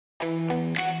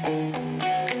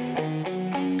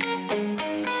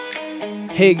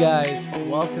Hey guys,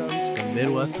 welcome to the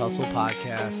Midwest Hustle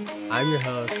Podcast. I'm your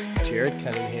host, Jared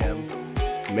Cunningham.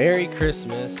 Merry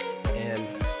Christmas and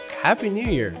Happy New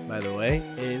Year, by the way.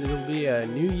 It'll be a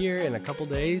new year in a couple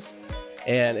days,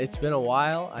 and it's been a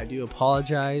while. I do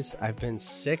apologize. I've been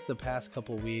sick the past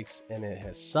couple weeks, and it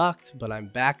has sucked, but I'm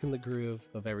back in the groove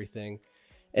of everything.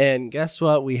 And guess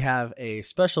what? We have a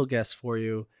special guest for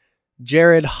you,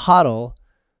 Jared Hottle.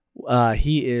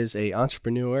 He is an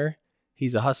entrepreneur.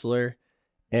 He's a hustler.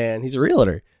 And he's a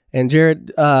realtor. And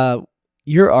Jared,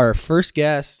 you're our first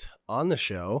guest on the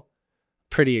show.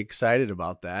 Pretty excited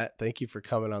about that. Thank you for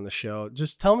coming on the show.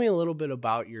 Just tell me a little bit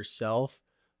about yourself,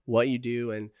 what you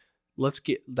do, and let's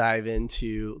dive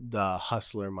into the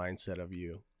hustler mindset of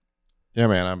you. Yeah,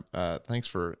 man. Thanks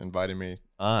for inviting me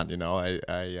on. You know,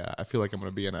 I feel like I'm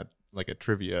going to be in a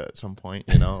trivia at some point,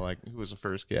 you know, like who was the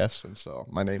first guest, and so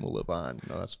my name will live on. You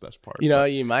know, that's the best part. You know,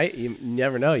 you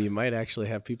never know. You might actually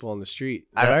have people on the street.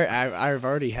 Yeah. I've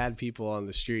already had people on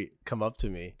the street come up to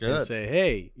me and say,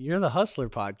 "Hey, you're the Hustler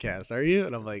podcast, are you?"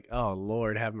 And I'm like, "Oh,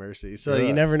 Lord, have mercy." So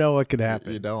you never know what could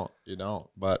happen. You don't.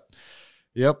 But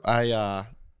yep, I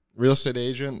real estate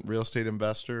agent, real estate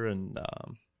investor, and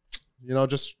you know,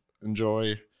 just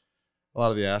enjoy a lot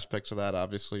of the aspects of that,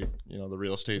 obviously, you know, the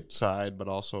real estate side, but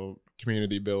also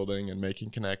community building and making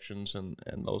connections and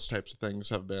those types of things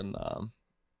have been,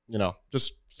 you know,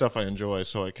 just stuff I enjoy.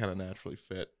 So I kind of naturally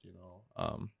fit, you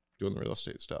know, doing the real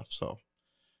estate stuff. So,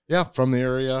 yeah, from the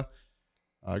area.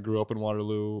 I grew up in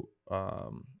Waterloo,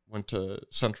 went to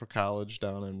Central College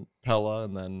down in Pella,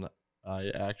 and then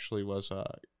I actually was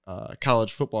a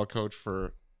college football coach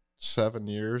for 7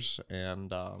 years,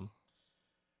 and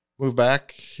moved back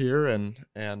here and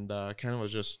kind of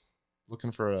was just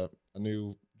looking for a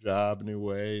new job, new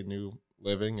way, new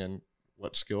living, and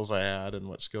what skills I had and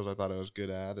what skills I thought I was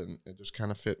good at, and it just kind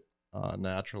of fit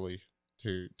naturally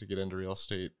to get into real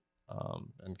estate,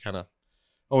 and kind of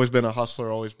always been a hustler,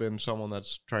 always been someone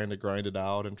that's trying to grind it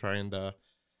out and trying to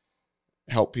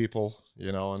help people,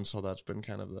 you know, and so that's been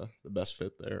kind of the best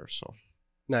fit there. So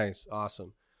nice.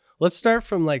 Awesome. Let's start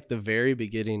from like the very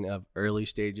beginning of early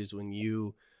stages when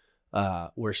you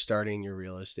were starting your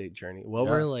real estate journey. What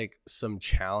were like some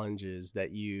challenges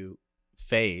that you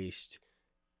faced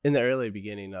in the early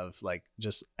beginning of like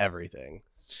just everything?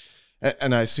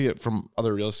 And I see it from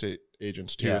other real estate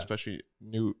agents too, especially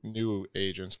new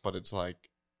agents, but it's like,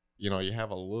 you know, you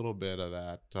have a little bit of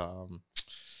that,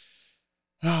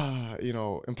 you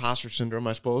know, imposter syndrome,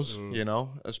 I suppose, you know,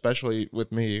 especially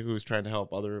with me who's trying to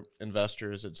help other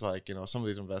investors. It's like, you know, some of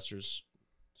these investors,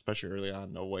 especially early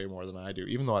on, know way more than I do,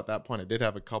 even though at that point I did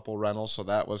have a couple rentals, so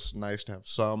that was nice to have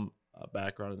some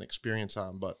background and experience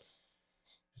on. But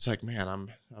it's like, man, I'm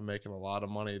making a lot of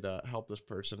money to help this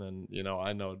person, and you know,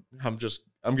 I know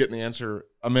I'm getting the answer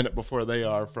a minute before they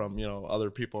are from, you know, other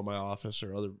people in my office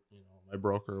or other, you know, my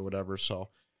broker or whatever. So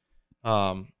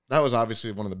that was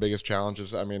obviously one of the biggest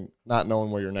challenges. I mean, not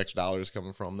knowing where your next dollar is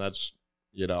coming from, that's,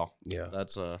 you know,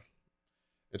 it's a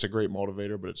great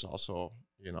motivator, but it's also,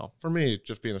 you know, for me,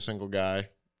 just being a single guy,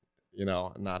 you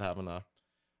know, not having a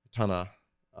ton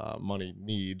of money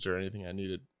needs or anything I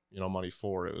needed, you know, money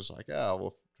for, it was like,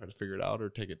 we'll try to figure it out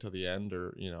or take it to the end,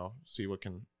 or, you know, see what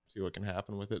can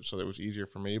happen with it. So that was easier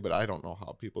for me, but I don't know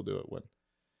how people do it when,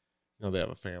 you know, they have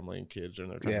a family and kids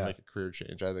and they're trying to make a career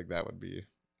change. I think that would be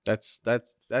that's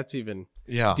even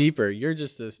deeper. You're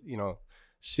just this, you know,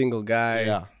 single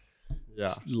guy,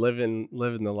 living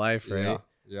the life, right?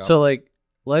 Yeah. So like,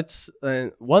 let's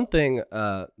one thing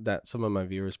that some of my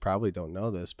viewers probably don't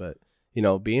know this, but you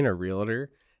know, being a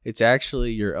realtor, it's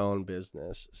actually your own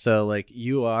business. So like,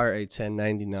 you are a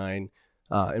 1099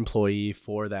 employee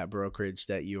for that brokerage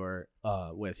that you are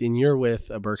with, and you're with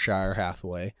a Berkshire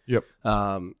Hathaway. Yep.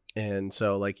 And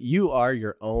so like, you are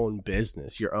your own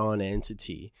business, your own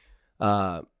entity.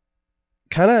 Kind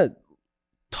of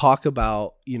talk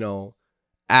about, you know,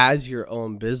 as your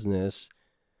own business,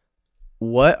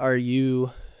 what are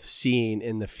you seeing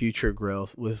in the future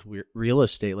growth with real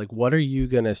estate? Like, what are you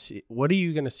going to see? What are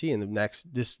you going to see in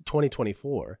this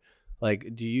 2024?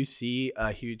 Like, do you see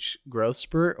a huge growth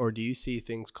spurt, or do you see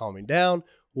things calming down?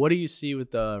 What do you see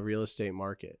with the real estate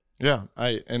market? Yeah,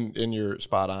 and you're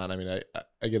spot on. I mean,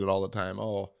 I get it all the time.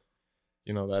 Oh,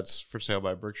 you know, that's for sale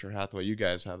by Berkshire Hathaway. You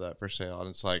guys have that for sale. And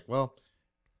it's like, well,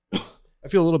 I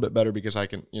feel a little bit better because I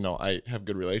can, you know, I have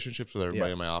good relationships with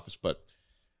everybody in my office, but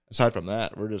aside from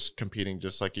that, we're just competing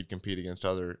just like you'd compete against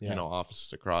other, you know,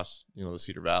 offices across, you know, the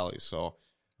Cedar Valley. So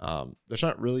there's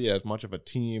not really as much of a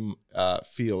team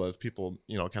feel as people,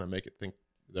 you know, kind of make it think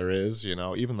there is, you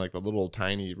know, even like the little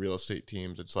tiny real estate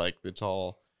teams. It's like, it's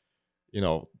all, you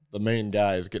know, the main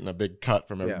guy is getting a big cut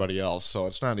from everybody else. So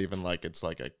it's not even like it's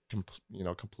like a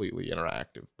completely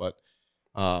interactive. But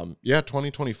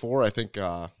 2024, I think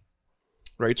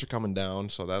rates are coming down,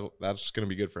 so that's going to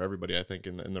be good for everybody. I think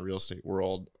in the real estate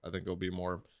world, I think there'll be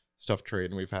more stuff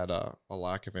trading. We've had a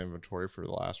lack of inventory for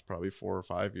the last probably 4 or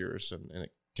 5 years, and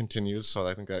it continues. So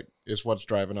I think that is what's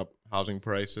driving up housing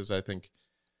prices. I think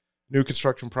new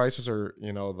construction prices are,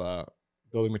 the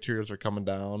building materials are coming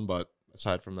down, but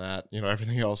aside from that,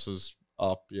 everything else is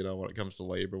up, when it comes to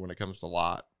labor, when it comes to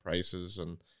lot prices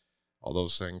and all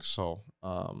those things. So,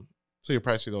 so you'll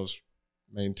probably see those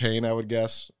maintain, I would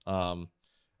guess.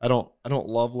 I don't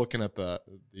love looking at the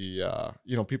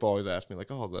people always ask me like,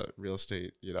 oh, the real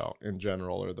estate, in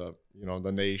general, or the,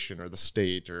 the nation or the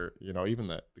state, or, even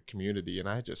the community. And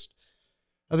I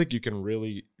think you can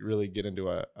really, really get into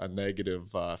a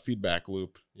negative feedback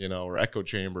loop, or echo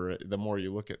chamber the more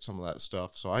you look at some of that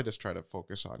stuff. So I just try to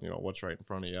focus on, what's right in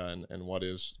front of you and what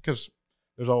is, because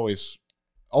there's always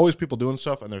people doing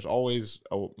stuff, and there's always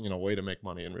a way to make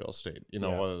money in real estate,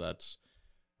 whether that's,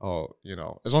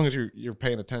 as long as you're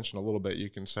paying attention a little bit, you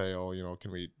can say,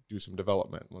 can we do some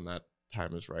development when that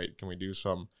time is right? Can we do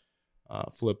some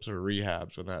flips or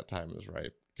rehabs when that time is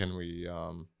right? Can we,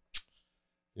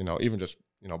 even just,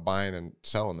 buying and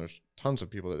selling? There's tons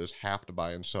of people that just have to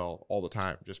buy and sell all the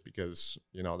time just because,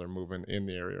 they're moving in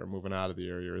the area or moving out of the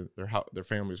area, or their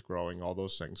family's growing, all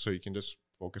those things. So you can just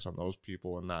focus on those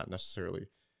people and not necessarily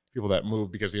people that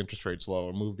move because the interest rate's low,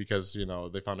 or move because,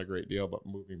 they found a great deal, but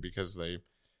moving because there's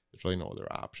really no other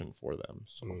option for them.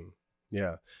 So,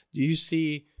 yeah. Do you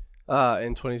see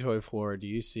in 2024, do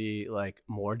you see like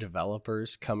more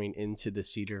developers coming into the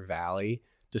Cedar Valley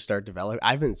to start developing?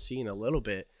 I've been seeing a little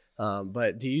bit,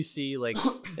 but do you see like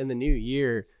in the new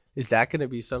year, is that going to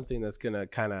be something that's going to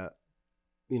kind of,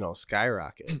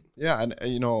 skyrocket? Yeah. And,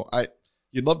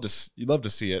 you'd love to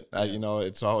see it. Yeah.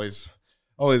 It's always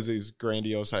these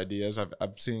grandiose ideas.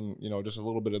 I've seen, just a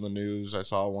little bit in the news. I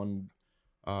saw one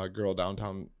girl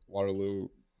downtown Waterloo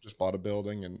just bought a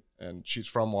building, and she's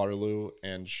from Waterloo,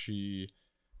 and she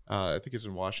I think is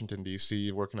in Washington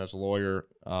D.C. working as a lawyer,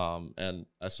 and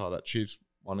I saw that she's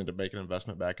wanting to make an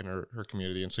investment back in her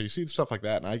community. And so you see stuff like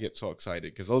that, and I get so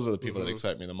excited because those are the people that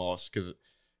excite me the most, because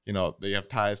they have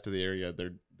ties to the area.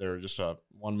 They're just a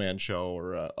one-man show,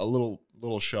 or a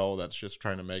little show that's just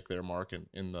trying to make their mark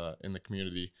in the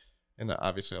community. And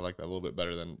obviously I like that a little bit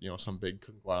better than some big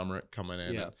conglomerate coming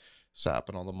in and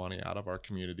sapping all the money out of our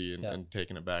community and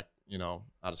taking it back, out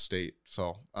of state.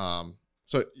 So,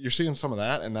 so you're seeing some of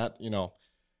that, and that,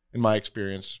 in my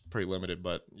experience, pretty limited,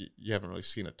 but you haven't really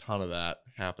seen a ton of that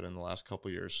happen in the last couple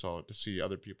of years. So to see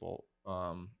other people,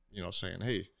 saying,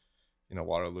 hey,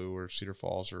 Waterloo or Cedar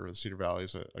Falls or the Cedar Valley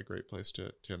is a great place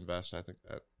to invest, I think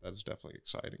that's definitely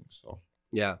exciting. So,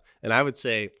 yeah. And I would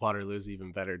say Waterloo is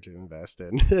even better to invest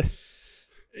in.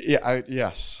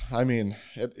 Yes. I mean,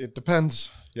 it depends.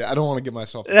 Yeah, I don't want to get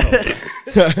myself in trouble.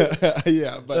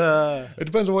 Yeah, but it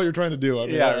depends on what you're trying to do. I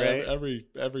mean, right.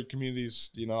 Every community's,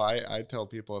 I tell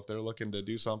people if they're looking to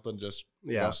do something, just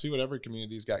see what every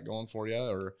community's got going for you.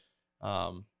 Or,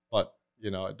 but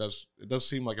it does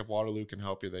seem like if Waterloo can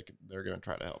help you, they're going to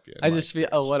try to help you. I just feel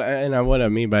what I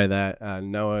mean by that.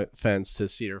 No offense to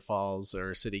Cedar Falls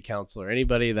or City Council or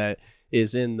anybody that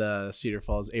is in the Cedar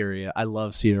Falls area. I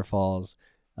love Cedar Falls.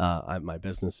 My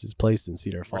business is placed in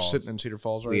Cedar Falls. We're sitting in Cedar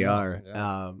Falls right now. We are.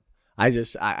 Yeah.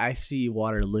 I see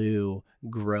Waterloo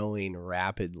growing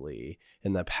rapidly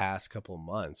in the past couple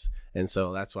months. And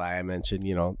so that's why I mentioned,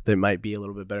 there might be a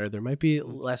little bit better. There might be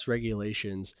less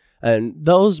regulations. And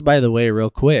those, by the way,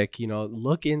 real quick,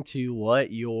 look into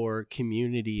what your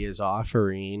community is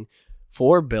offering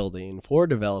for building, for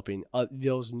developing.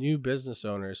 Those new business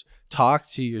owners, talk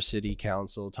to your city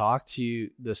council, talk to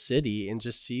the city, and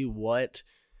just see what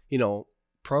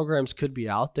programs could be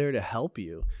out there to help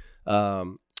you.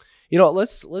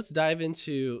 Let's dive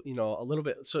into a little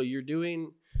bit. So you're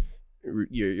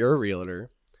a realtor,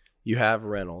 you have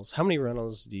rentals. How many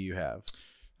rentals do you have?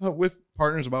 With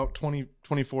partners, about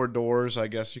 24 doors, I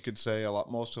guess you could say.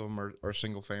 Most of them are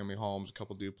single family homes, a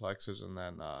couple duplexes, and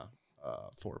then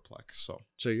fourplex.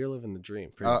 So you're living the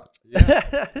dream. Pretty much. Yeah,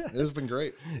 it's been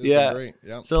great. Been great.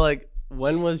 Yeah. So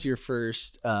when was your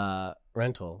first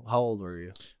rental? How old were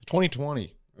you?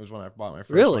 2020 was when I bought my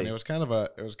first Really? one. It was kind of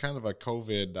a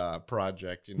COVID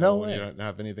project, No when way. you don't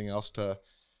have anything else to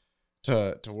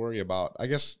worry about. I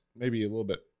guess maybe a little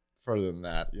bit further than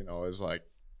that, is like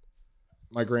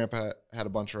my grandpa had a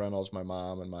bunch of rentals, my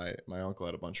mom and my uncle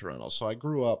had a bunch of rentals. So I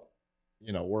grew up,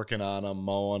 working on them,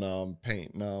 mowing them,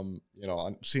 painting them,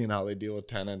 seeing how they deal with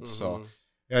tenants. Mm-hmm.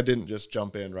 So I didn't just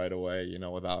jump in right away,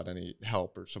 without any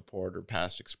help or support or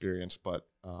past experience. But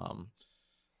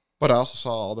I also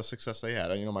saw all the success they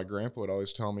had. My grandpa would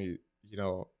always tell me,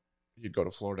 he'd go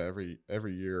to Florida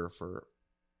every year for,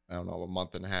 I don't know, a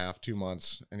month and a half, 2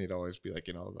 months. And he'd always be like,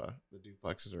 the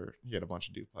duplexes he had a bunch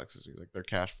of duplexes. He's like, they're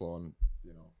cash flowing,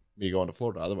 me going to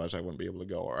Florida. Otherwise I wouldn't be able to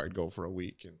go, or I'd go for a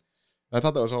week. And I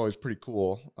thought that was always pretty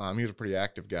cool. He was a pretty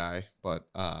active guy, but,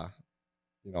 and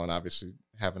obviously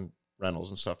having rentals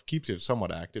and stuff keeps you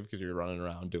somewhat active because you're running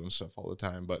around doing stuff all the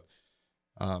time. But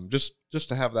just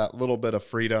to have that little bit of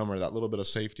freedom or that little bit of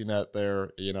safety net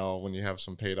there, when you have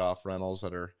some paid off rentals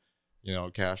that are,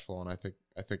 cash flowing, I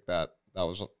think that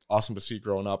was awesome to see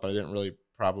growing up. I didn't really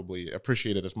probably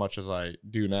appreciate it as much as I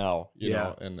do now, you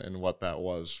know, and what that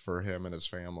was for him and his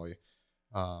family,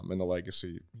 and the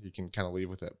legacy he can kind of leave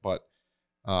with it. But,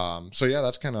 so yeah,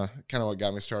 that's kind of what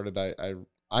got me started.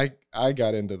 I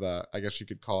got into I guess you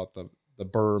could call it the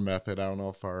BRRRR method. I don't know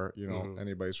if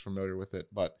anybody's familiar with it,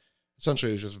 but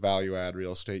essentially it's just value add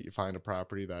real estate. You find a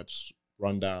property that's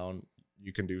run down,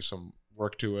 you can do some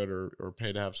work to it or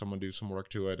pay to have someone do some work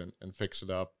to it and fix it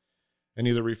up and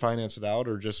either refinance it out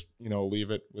or just, leave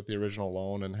it with the original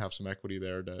loan and have some equity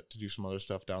there to do some other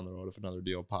stuff down the road if another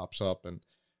deal pops up. And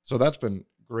so that's been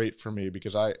great for me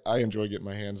because I enjoy getting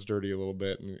my hands dirty a little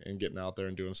bit and getting out there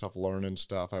and doing stuff, learning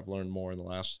stuff. I've learned more in the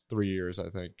last 3 years, I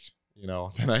think, than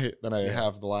I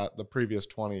have the previous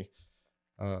 20.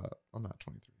 I'm not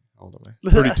 23. How old am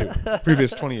I? 32.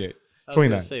 Previous 28.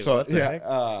 29. So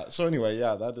yeah. So anyway,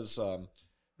 yeah,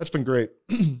 that's been great.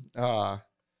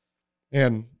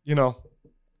 And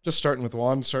just starting with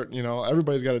one,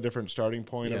 everybody's got a different starting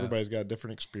point. Yeah. Everybody's got a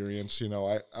different experience.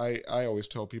 I always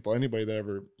tell people, anybody that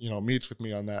ever, meets with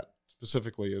me on that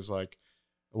specifically is like,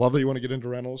 I love that you want to get into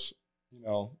rentals,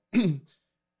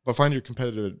 but find your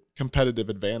competitive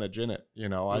advantage in it.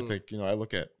 I think, I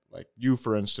look at like you,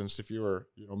 for instance, if you were,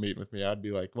 meeting with me, I'd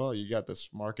be like, well, you got this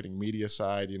marketing media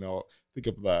side, think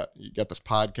of that. You got this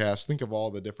podcast, think of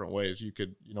all the different ways you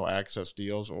could, access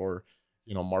deals or,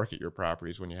 market your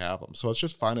properties when you have them. So it's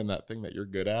just finding that thing that you're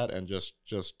good at and just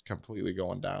completely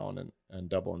going down and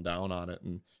doubling down on it.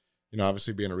 And,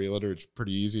 obviously being a realtor, it's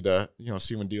pretty easy to,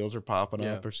 see when deals are popping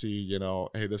up or see,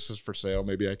 hey, this is for sale.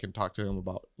 Maybe I can talk to him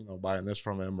about, buying this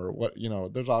from him or what,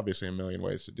 there's obviously a million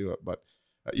ways to do it, but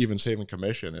even saving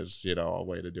commission is, a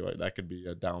way to do it. That could be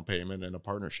a down payment in a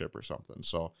partnership or something.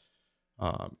 So,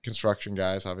 construction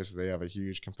guys, obviously they have a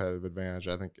huge competitive advantage.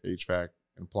 I think HVAC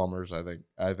and plumbers, I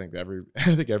think every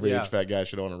HVAC guy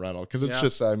should own a rental because it's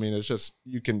just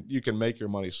you can make your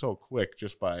money so quick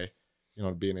just by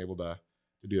being able to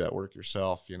do that work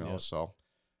yourself. So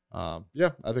I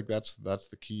think that's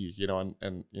the key.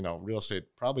 And real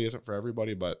estate probably isn't for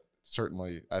everybody, but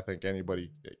certainly I think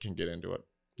anybody can get into it.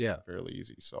 Fairly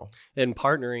ezy. So, and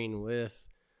partnering with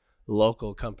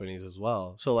local companies as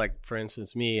well. So like, for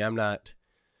instance, me, I'm not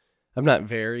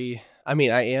very,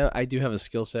 I do have a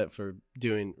skill set for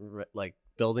doing like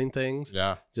building things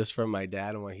just from my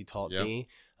dad and what he taught me.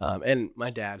 And my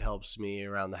dad helps me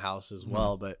around the house as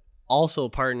well, but also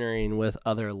partnering with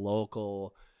other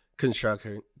local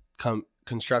construction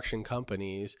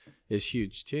companies is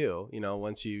huge too.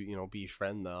 Once you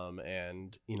befriend them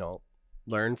and,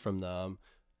 learn from them,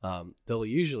 they'll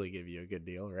usually give you a good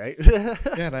deal, right?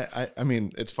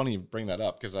 And it's funny you bring that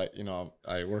up because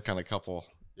I work on a couple,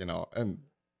 and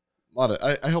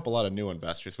I help a lot of new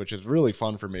investors, which is really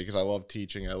fun for me because I love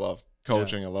teaching, I love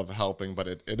coaching, I love helping, but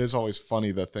it is always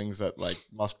funny the things that like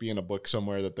must be in a book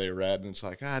somewhere that they read, and it's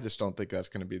like, I just don't think that's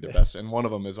going to be the best. And one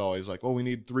of them is always like, well, we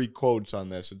need 3 quotes on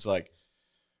this. It's like,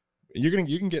 you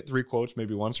can get 3 quotes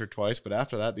maybe once or twice, but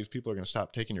after that, these people are going to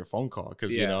stop taking your phone call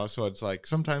because, so it's like,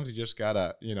 sometimes you just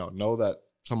gotta, know that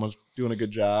someone's doing a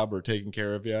good job or taking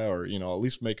care of you or, at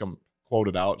least make them quote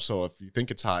it out. So if you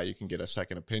think it's high, you can get a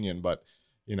second opinion, but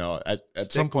at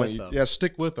some point,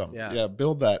 stick with them.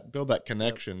 Build that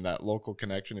connection, that local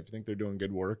connection. If you think they're doing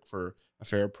good work for a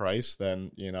fair price,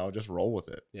 then, just roll with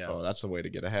it. So that's the way to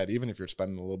get ahead. Even if you're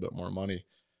spending a little bit more money,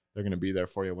 they're going to be there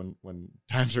for you when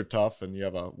times are tough and you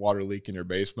have a water leak in your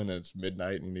basement and it's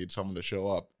midnight and you need someone to show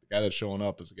up. The guy that's showing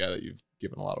up is the guy that you've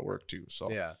given a lot of work to. So,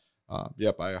 I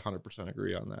 100%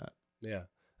 agree on that. Yeah,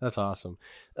 that's awesome.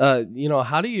 How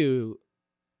do you,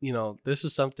 this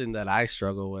is something that I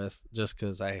struggle with just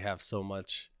because I have so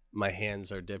much, my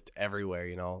hands are dipped everywhere.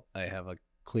 I have a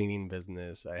cleaning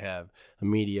business, I have a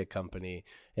media company,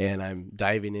 and I'm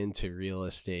diving into real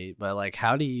estate. But like,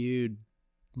 how do you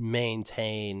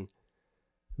maintain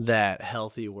that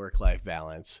healthy work-life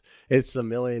balance? It's the $1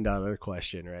 million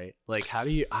question, right? Like,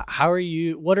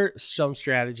 what are some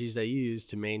strategies that you use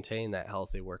to maintain that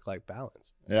healthy work-life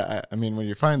balance? Yeah, I mean, when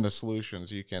you find the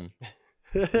solutions, you can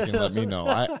let me know.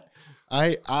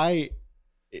 I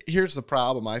here's the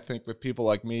problem, I think, with people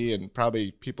like me and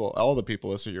probably all the people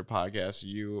listening to your podcast,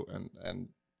 you and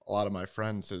a lot of my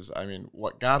friends, is, I mean,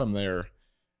 what got them there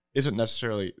isn't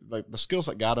necessarily like the skills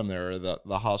that got them there, are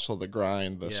the hustle, the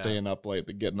grind, the staying up late,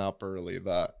 the getting up early,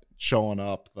 the showing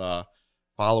up, the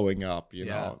following up, you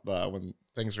know, when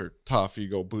things are tough, you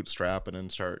go bootstrapping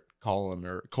and start calling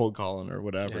or cold calling or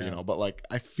whatever, you know. But like,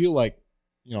 I feel like,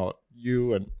 you know,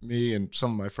 you and me and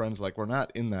some of my friends, like, we're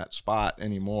not in that spot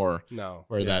anymore. No.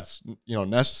 Where that's, you know,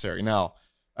 necessary. Now,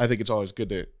 I think it's always good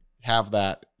to have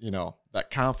that, you know,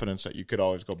 that confidence that you could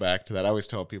always go back to that. I always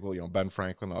tell people, you know, Ben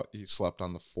Franklin, he slept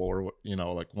on the floor, you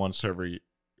know, like once every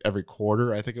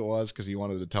quarter, I think it was, because he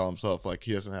wanted to tell himself, like,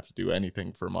 he doesn't have to do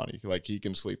anything for money. Like, he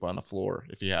can sleep on the floor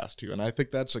if he has to. And I think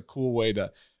that's a cool way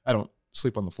to, I don't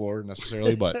sleep on the floor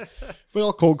necessarily, but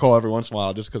I'll cold call every once in a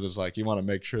while, just because it's like, you want to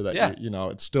make sure that, you know,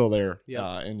 it's still there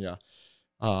in you,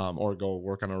 or go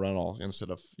work on a rental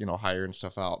instead of, you know, hiring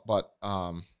stuff out. But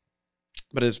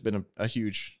it's been a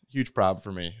huge problem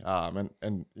for me.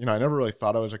 And, you know, I never really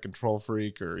thought I was a control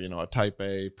freak or, you know, a type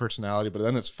A personality, but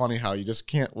then it's funny how you just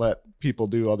can't let people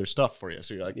do other stuff for you.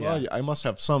 So you're like, well, I must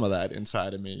have some of that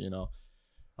inside of me, you know?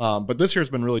 But this year's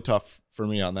been really tough for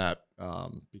me on that,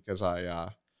 because I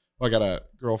got a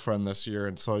girlfriend this year.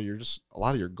 And so you're just, a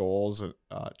lot of your goals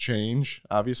change,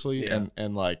 obviously.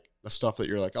 And like the stuff that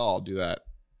you're like, oh, I'll do that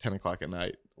 10 o'clock at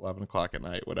night, 11 o'clock at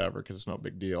night, whatever, because it's no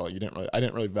big deal. I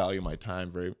didn't really value my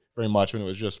time very, very much when it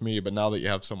was just me. But now that you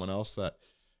have someone else that,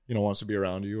 you know, wants to be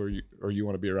around you, or you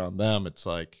want to be around them, it's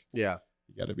like, you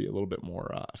got to be a little bit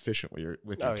more efficient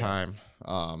with your time.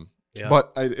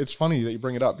 But it's funny that you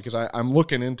bring it up, because I'm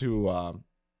looking into,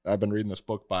 I've been reading this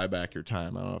book, Buy Back Your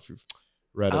Time. I don't know if you've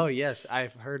read it. Oh, yes.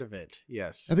 I've heard of it.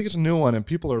 Yes. I think it's a new one, and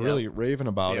people are really raving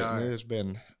about it. And it has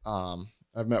been,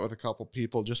 I've met with a couple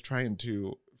people just trying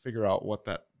to figure out what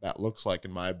that looks like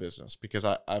in my business, because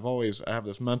I have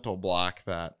this mental block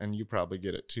that, and you probably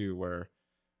get it too, where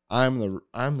I'm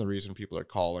the reason people are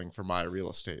calling for my real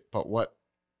estate. But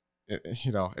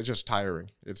you know, it's just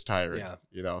tiring. It's tiring,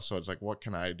 you know? So it's like, what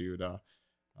can I do to,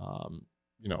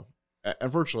 you know,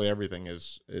 and virtually everything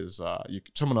is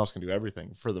someone else can do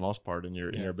everything for the most part in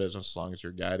your business, as long as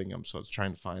you're guiding them. So it's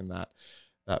trying to find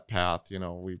that path. You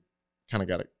know, we kind of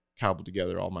got it cobbled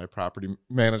together, all my property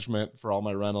management for all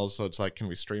my rentals. So it's like, can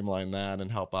we streamline that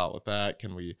and help out with that?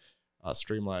 Can we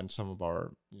streamline some of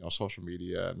our, you know, social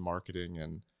media and marketing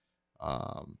and,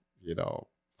 you know,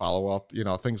 follow up, you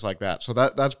know, things like that. So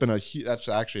that's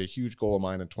actually a huge goal of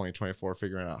mine in 2024,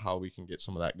 figuring out how we can get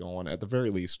some of that going. At the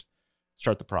very least,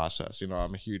 start the process. You know,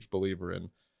 I'm a huge believer in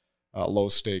low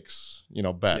stakes, you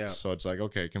know, bets. Yeah. So it's like,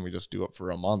 okay, can we just do it for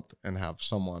a month and have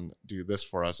someone do this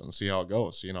for us and see how it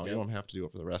goes? You know, you don't have to do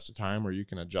it for the rest of the time, or you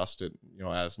can adjust it, you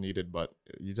know, as needed, but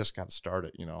you just got to start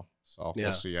it, you know? So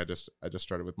we'll see. I just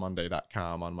started with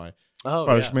Monday.com on my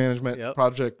project management.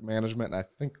 And I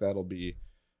think that'll be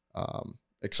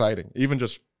exciting. Even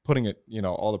just putting it, you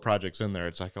know, all the projects in there,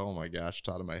 it's like, oh my gosh, it's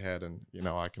out of my head. And, you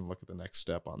know, I can look at the next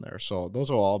step on there. So those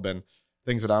have all been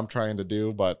things that I'm trying to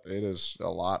do, but it is a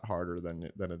lot harder than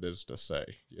it is to say,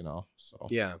 you know? So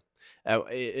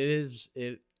it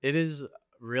is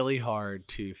really hard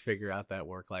to figure out that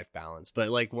work-life balance. But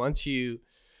like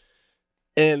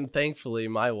and thankfully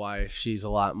my wife, she's a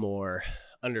lot more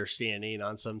understanding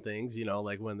on some things, you know,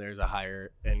 like when there's a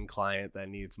higher end client that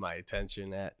needs my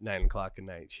attention at 9 o'clock at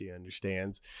night, she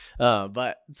understands.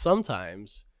 But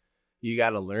sometimes you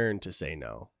got to learn to say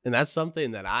no. And that's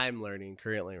something that I'm learning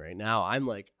currently right now.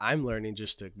 I'm learning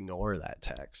just to ignore that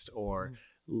text, or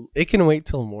it can wait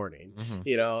till morning,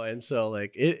 you know? And so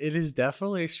like, it is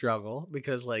definitely a struggle,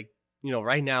 because like, you know,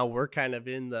 right now we're kind of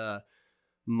in the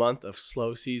month of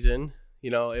slow season, you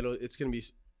know, it's going to be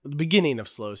the beginning of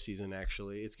slow season.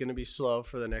 Actually, it's going to be slow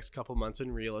for the next couple months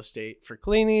in real estate. For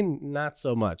cleaning, not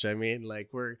so much. I mean, like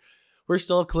we're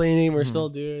still cleaning, we're still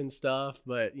doing stuff,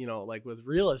 but you know, like with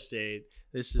real estate,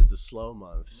 this is the slow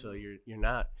month. So you're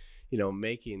not, you know,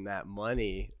 making that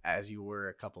money as you were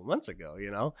a couple months ago, you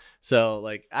know? So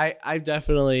like, I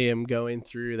definitely am going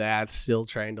through that, still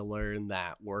trying to learn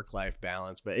that work-life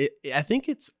balance, but I think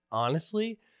it's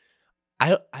honestly,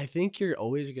 I think you're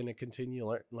always going to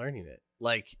continue learning it.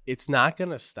 Like it's not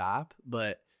going to stop,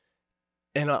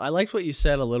 and I liked what you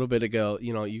said a little bit ago,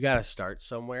 you know, you got to start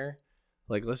somewhere.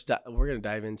 Like we're gonna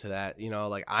dive into that. You know,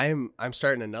 like I'm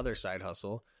starting another side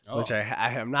hustle, which I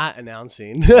am not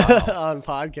announcing on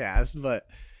podcast, but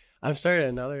I'm starting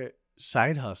another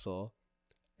side hustle,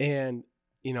 and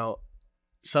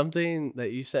something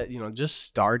that you said, just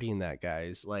starting that,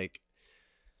 guys, like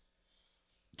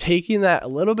taking that a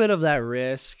little bit of that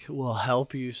risk will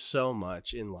help you so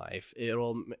much in life.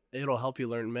 It'll help you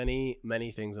learn many,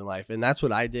 many things in life. And that's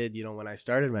what I did, when I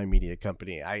started my media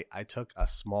company. I took a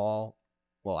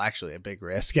big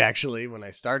risk actually when I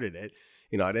started it.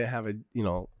 I didn't have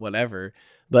whatever,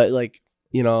 but like,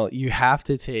 you have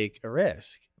to take a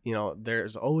risk.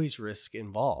 There's always risk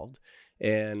involved,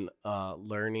 and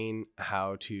learning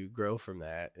how to grow from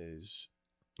that is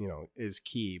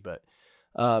key. But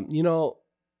on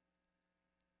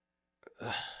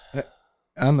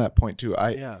that point too,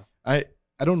 I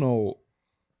don't know.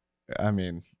 I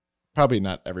mean, probably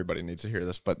not everybody needs to hear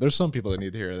this, but there's some people that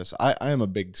need to hear this. I am a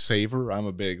big saver. I'm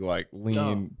a big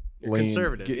lean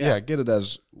conservative. Get it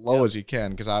as low as you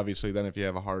can, because obviously then if you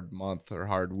have a hard month or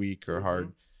hard week or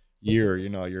hard year,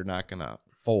 you're not gonna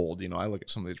fold. I look at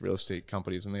some of these real estate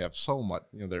companies and they have so much.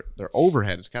 Their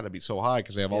overhead has got to be so high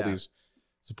because they have all these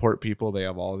support people. They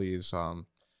have all these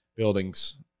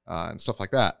buildings. And stuff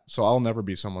like that. So I'll never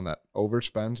be someone that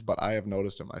overspends, but I have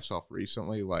noticed it myself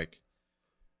recently. Like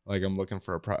I'm looking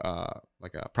for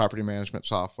a property management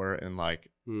software, and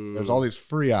there's all these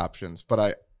free options,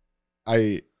 but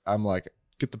I'm like,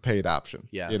 get the paid option.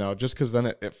 Yeah. Just because then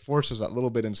it forces that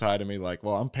little bit inside of me, like,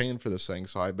 well, I'm paying for this thing,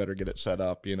 so I better get it set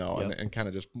up. And kind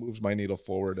of just moves my needle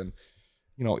forward. And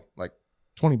like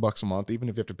 $20 a month, even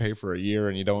if you have to pay for a year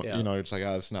and you don't, it's like,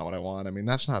 that's not what I want. I mean,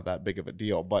 that's not that big of a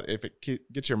deal. But if it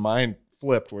gets your mind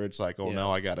flipped where it's like,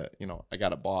 now I got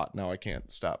it bought. Now I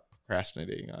can't stop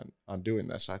procrastinating on doing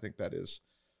this. I think that's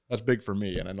big for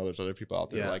me. And I know there's other people out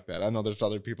there like that. I know there's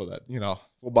other people that,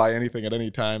 will buy anything at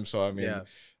any time. So, I mean,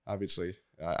 obviously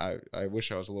I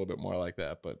wish I was a little bit more like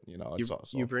that, but it's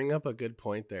also. You bring up a good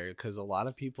point there, because a lot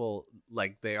of people,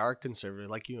 like, they are conservative,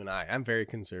 like you and I'm very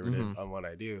conservative on what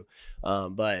I do.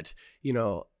 But,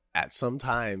 at some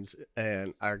times,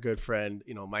 and our good friend,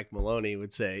 Mike Maloney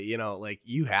would say, like,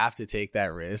 you have to take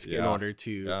that risk in order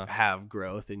to have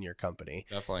growth in your company.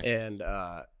 Definitely. And,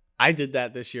 I did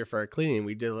that this year for our cleaning.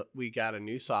 We got a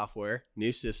new software,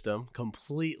 new system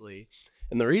completely.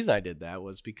 And the reason I did that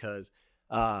was because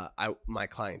my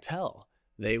clientele,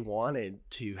 they wanted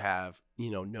to have,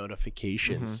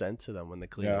 notifications sent to them when the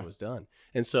cleaning was done.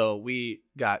 And so we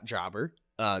got Jobber.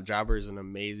 Jobber is an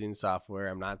amazing software.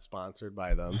 I'm not sponsored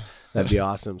by them. That'd be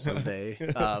awesome someday.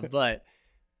 But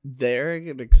they're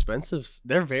expensive.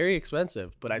 They're very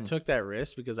expensive. But I took that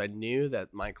risk because I knew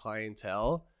that my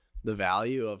clientele, the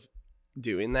value of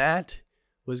doing that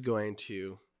was going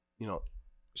to,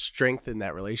 strengthen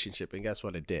that relationship. And guess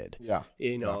what it did?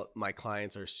 My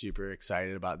clients are super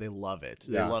excited about it. They love it.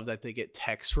 They love that they get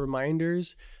text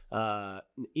reminders,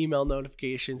 email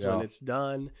notifications when it's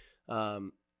done,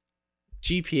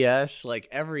 GPS, like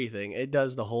everything. It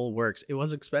does the whole works. It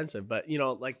was expensive, but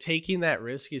like taking that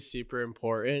risk is super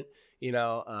important,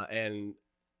 and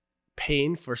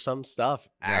paying for some stuff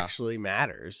actually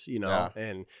matters,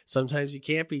 and sometimes you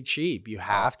can't be cheap. You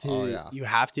have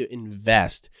to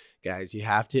invest, guys. You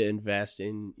have to invest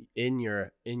in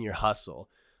your hustle.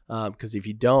 Because if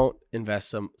you don't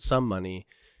invest some money,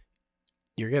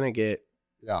 you're going to get,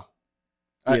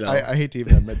 I hate to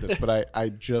even admit this, but I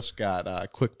just got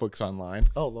QuickBooks Online.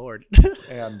 Oh Lord.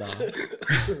 And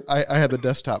I had the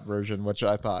desktop version, which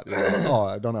I thought,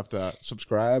 I don't have to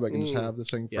subscribe. I can just have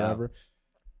this thing forever.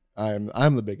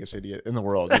 I'm the biggest idiot in the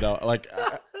world. Like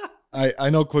I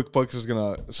know QuickBooks is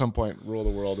gonna at some point rule the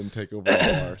world and take over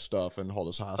all our stuff and hold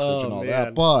us hostage and all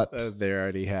that. But they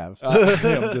already have.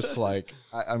 I'm just like,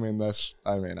 I mean, I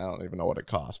don't even know what it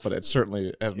costs, but it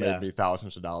certainly has made me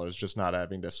thousands of dollars just not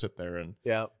having to sit there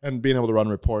and being able to run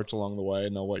reports along the way,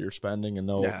 know what you're spending, and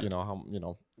know how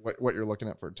what you're looking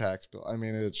at for a tax bill. I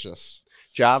mean, it's just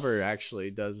Jobber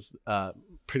actually does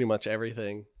pretty much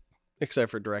everything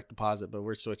except for direct deposit, but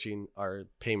we're switching our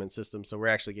payment system. So we're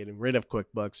actually getting rid of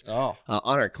QuickBooks on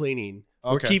our cleaning.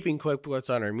 Okay. We're keeping QuickBooks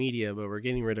on our media, but we're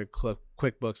getting rid of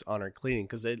QuickBooks on our cleaning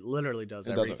because it literally does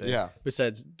everything.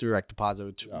 Besides direct deposit,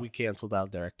 which we canceled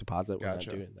out direct deposit. We're not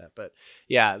doing that. But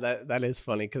that is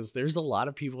funny because there's a lot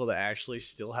of people that actually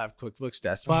still have QuickBooks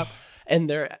Desktop, and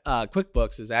their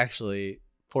QuickBooks is actually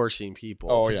forcing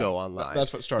people to go online.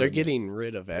 That's what started. They're getting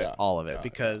rid of all of it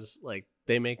because like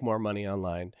they make more money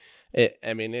online.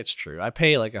 It's true. I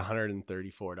pay like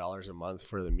 $134 a month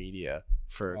for the media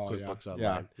for QuickBooks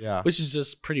Online, which is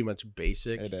just pretty much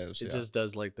basic. It is. It just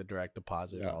does like the direct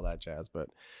deposit and all that jazz. But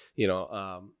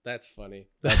that's funny.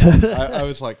 I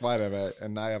was like, why have it?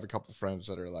 And I have a couple friends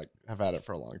that are like have had it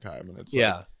for a long time, and it's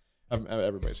like,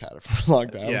 everybody's had it for a long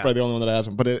time. I'm probably the only one that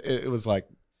hasn't. But it was like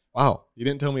wow, you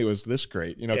didn't tell me it was this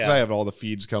great, because Yeah. I have all the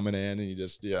feeds coming in, and I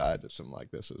just am like,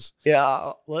 this is.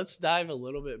 Yeah, let's dive a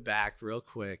little bit back real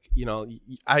quick.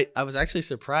 I was actually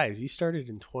surprised. You started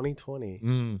in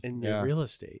 2020 in your real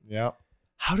estate. Yeah.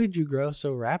 How did you grow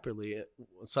so rapidly?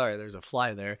 Sorry, there's a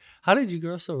fly there. How did you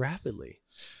grow so rapidly?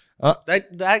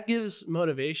 That gives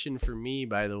motivation for me,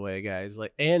 by the way, guys,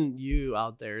 and you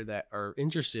out there that are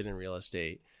interested in real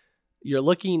estate. You're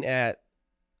looking at,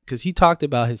 because he talked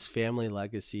about his family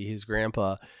legacy. His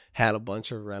grandpa had a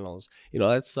bunch of rentals.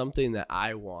 That's something that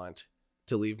I want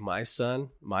to leave my son,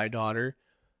 my daughter,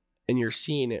 and you're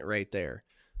seeing it right there.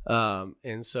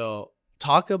 And so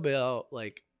talk about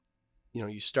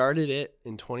you started it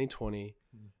in 2020.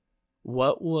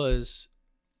 What was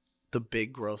the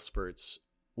big growth spurts?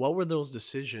 What were those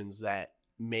decisions that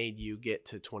made you get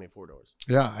to 24 doors?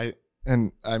 Yeah.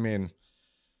 I mean,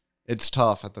 it's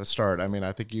tough at the start. I mean,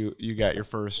 I think you got your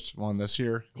first one this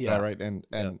year. Is that right? And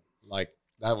that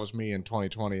was me in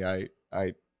 2020. I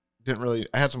didn't really,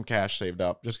 I had some cash saved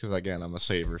up just because, again, I'm a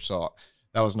saver. So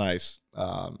that was nice.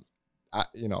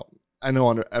 I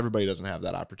know everybody doesn't have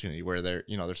that opportunity where they're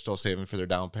still saving for their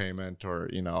down payment, or,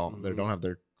 they don't have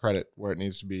their credit where it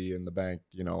needs to be, in the bank,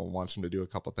 wants them to do a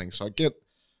couple things. So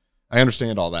I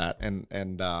understand all that.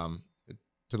 And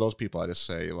to those people, I just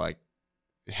say,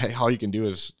 hey, all you can do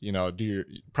is,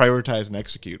 prioritize and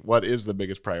execute. What is the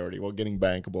biggest priority? Well, getting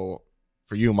bankable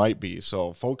for you might be.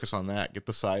 So focus on that. Get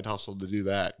the side hustle to do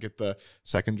that. Get the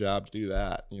second job to do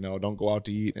that. Don't go out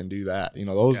to eat and do that.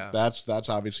 That's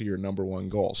obviously your number one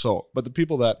goal. So, but the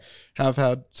people that have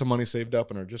had some money saved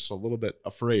up and are just a little bit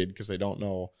afraid because they don't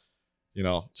know,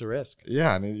 it's a risk.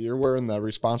 Yeah. And you're wearing the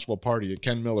responsible party.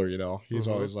 Ken Miller, he's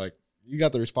always like, you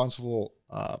got the responsible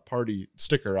party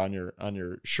sticker on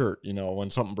your shirt,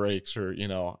 when something breaks, or,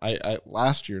 I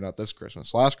last year, not this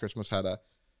Christmas, last Christmas had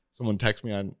someone text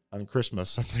me on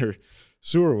Christmas that their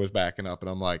sewer was backing up.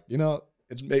 And I'm like,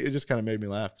 it just kind of made me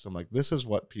laugh, because I'm like, this is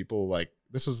what people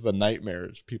this is the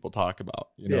nightmares people talk about,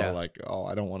 oh,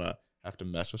 I don't want to have to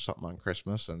mess with something on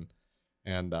Christmas.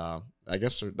 And I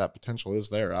guess that potential is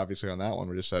there. Obviously on that one,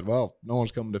 we just said, well, no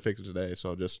one's coming to fix it today,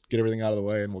 so just get everything out of the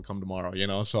way and we'll come tomorrow,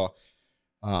 so,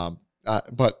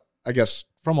 but I guess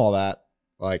from all that,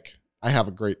 I have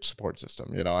a great support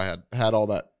system. I had all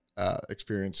that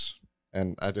experience,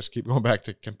 and I just keep going back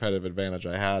to competitive advantage.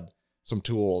 I had some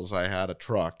tools, I had a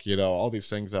truck, all these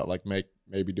things that make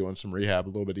maybe doing some rehab a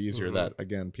little bit easier, that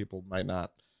again, people might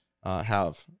not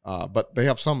have, but they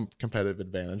have some competitive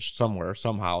advantage somewhere,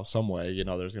 somehow, some way.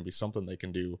 There's going to be something they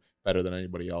can do better than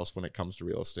anybody else when it comes to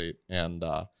real estate. And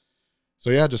so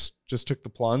yeah, just took the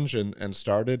plunge and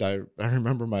started. I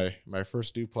remember my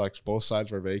first duplex, both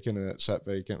sides were vacant, and it sat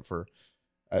vacant for,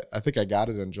 I think I got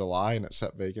it in July, and it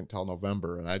sat vacant till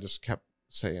November. And I just kept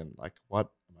saying,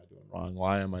 what am I doing wrong?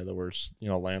 Why am I the worst?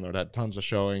 Landlord had tons of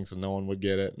showings and no one would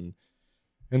get it.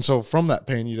 And so from that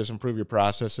pain, you just improve your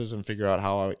processes and figure out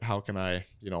how can I,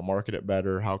 market it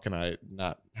better? How can I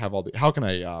not have how can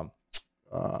I,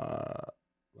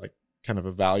 kind of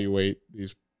evaluate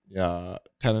these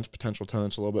potential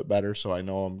tenants a little bit better, so I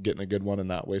know I'm getting a good one and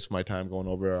not waste my time going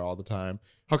over there all the time?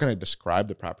 How can I describe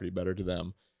the property better to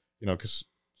them? Because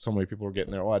so many people were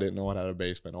getting there, oh, I didn't know it had a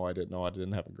basement, oh, I didn't know I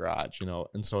didn't have a garage,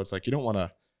 and so it's you don't want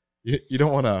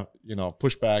to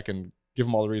push back and give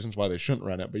them all the reasons why they shouldn't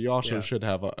rent it, but you also should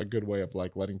have a good way of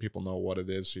letting people know what it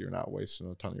is, so you're not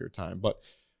wasting a ton of your time. But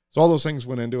so all those things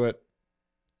went into it,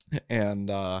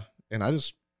 and I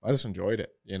just enjoyed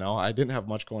it. I didn't have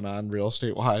much going on real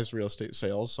estate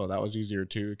sales, so that was easier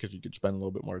too, because you could spend a little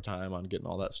bit more time on getting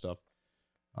all that stuff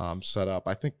set up.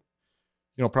 I think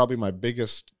probably my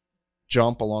biggest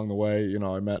jump along the way,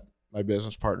 I met my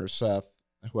business partner Seth,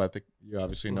 who I think you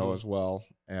obviously know as well,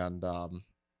 and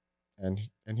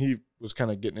he was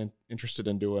kind of getting interested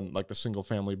in doing the single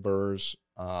family burrs,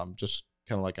 just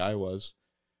kind of like I was.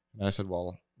 And I said,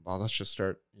 well, let's just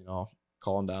start,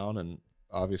 calling down and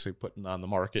obviously putting on the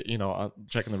market,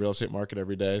 checking the real estate market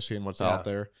every day, seeing what's out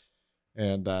there.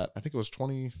 And I think it was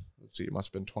it must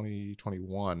have been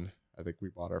 2021. I think we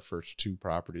bought our first 2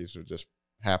 properties. It just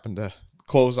happened to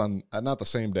close on not the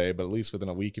same day, but at least within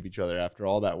a week of each other. After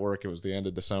all that work, it was the end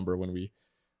of December when we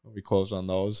closed on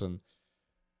those. And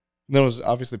then it was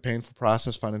obviously a painful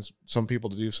process finding some people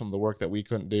to do some of the work that we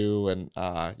couldn't do. And,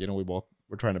 we both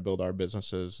were trying to build our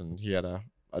businesses, and he had a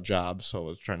job. So I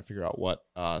was trying to figure out what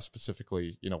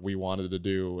specifically, we wanted to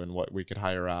do and what we could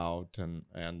hire out and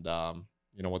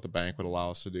what the bank would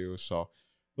allow us to do. So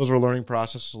those were learning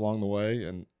processes along the way.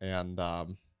 And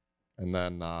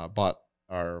then bought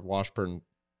our Washburn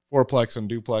fourplex and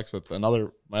duplex with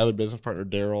my other business partner,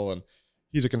 Daryl, and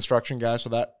he's a construction guy. So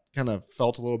that kind of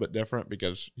felt a little bit different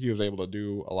because he was able to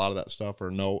do a lot of that stuff,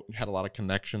 or had a lot of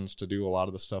connections to do a lot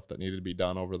of the stuff that needed to be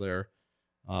done over there,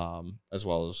 as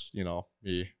well as,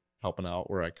 me helping out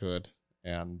where I could.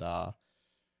 And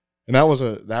that was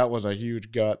a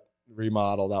huge gut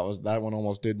remodel. That one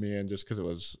almost did me in, just because it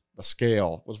was, the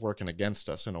scale was working against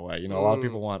us in a way. A lot of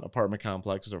people want apartment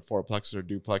complexes or fourplexes or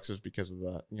duplexes because of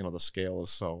the scale is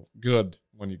so good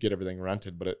when you get everything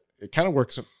rented, but it kind of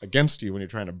works against you when you're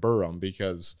trying to burr them,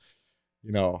 because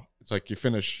it's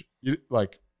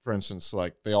like for instance,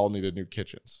 like they all needed new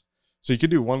kitchens. So you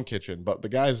could do one kitchen, but the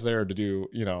guy's there to do,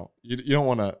 you don't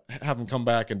want to have them come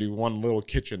back and do one little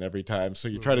kitchen every time. So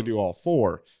you try to do all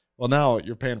four. Well, now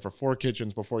you're paying for 4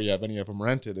 kitchens before you have any of them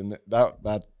rented. And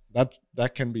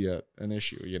that can be an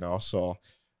issue, So,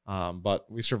 but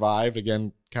we survived,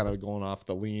 again, kind of going off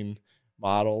the lean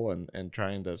model and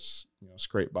trying to,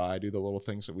 scrape by, do the little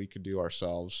things that we could do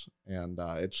ourselves. And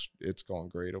it's going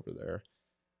great over there.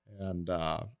 And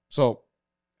so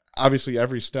obviously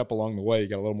every step along the way, you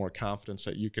got a little more confidence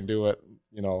that you can do it.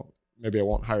 Maybe I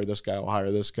won't hire this guy, I'll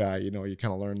hire this guy. You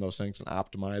kind of learn those things and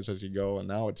optimize as you go. And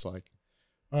now it's like,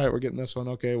 all right, we're getting this one.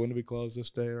 Okay, when do we close this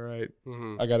day? All right,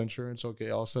 I got insurance. Okay,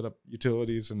 I'll set up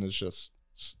utilities, and it's just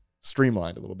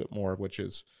streamlined a little bit more, which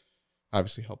is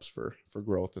obviously helps for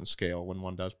growth and scale when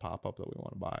one does pop up that we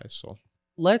want to buy. So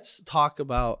let's talk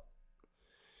about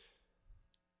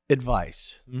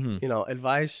advice.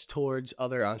 Advice towards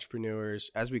other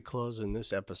entrepreneurs as we close in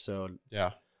this episode.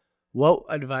 Yeah. What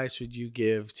advice would you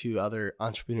give to other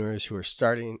entrepreneurs who are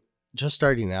just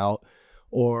starting out,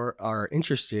 or are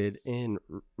interested in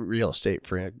real estate,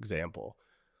 for example?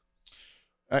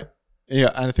 I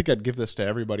think I'd give this to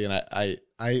everybody. And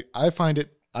I find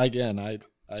it, again,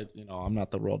 I'm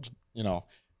not the world's,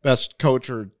 best coach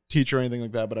or teacher or anything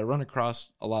like that, but I run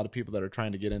across a lot of people that are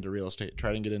trying to get into real estate,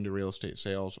 trying to get into real estate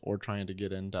sales, or trying to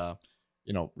get into,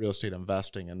 real estate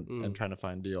investing and trying to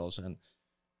find deals. And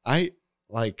I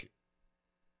like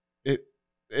it.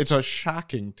 It's a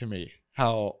shocking to me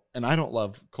how, and I don't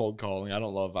love cold calling. I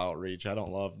don't love outreach. I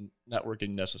don't love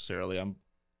networking necessarily. I'm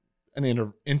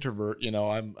an introvert.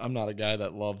 I'm not a guy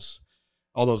that loves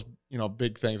all those,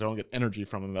 big things. I don't get energy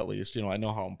from them, at least. I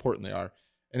know how important they are.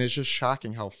 And it's just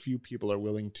shocking how few people are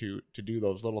willing to do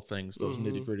those little things, those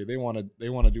nitty gritty. They want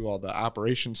to do all the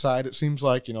operation side. It seems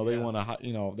like, they want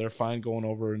to, they're fine going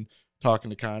over and talking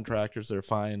to contractors. They're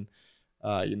fine,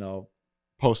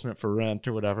 posting it for rent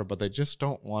or whatever, but they just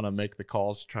don't want to make the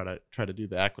calls to try to do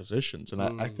the acquisitions. And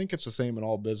I think it's the same in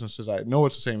all businesses. I know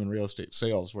it's the same in real estate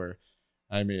sales, where,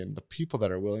 the people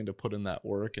that are willing to put in that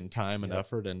work and time and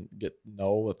effort and get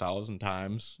no 1,000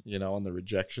 times, and the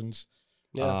rejections,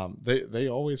 they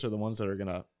always are the ones that are going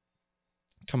to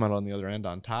come out on the other end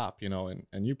on top,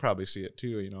 and you probably see it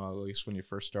too, at least when you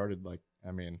first started. Like,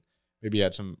 maybe you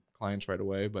had some clients right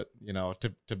away, but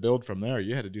to build from there,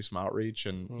 you had to do some outreach,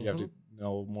 and you have to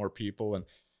know more people,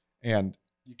 and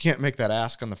you can't make that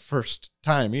ask on the first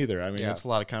time either. It's a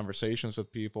lot of conversations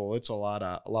with people. It's a lot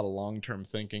of long-term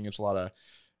thinking. It's a lot of,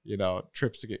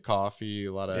 trips to get coffee,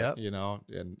 a lot of,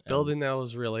 and building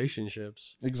those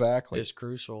relationships. Exactly. Is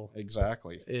crucial.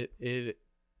 Exactly.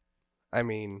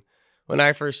 When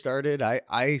I first started,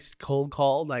 I cold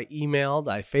called, I emailed,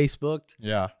 I Facebooked.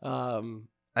 Yeah.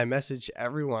 I messaged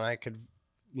everyone I could,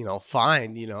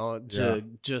 find, to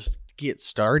just get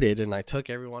started. And I took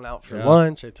everyone out for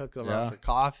lunch. I took them out for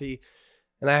coffee.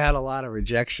 And I had a lot of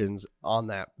rejections on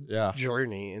that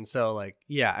journey. And so, and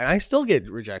I still get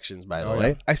rejections, by the way.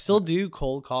 Yeah. I still do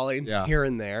cold calling here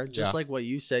and there, just like what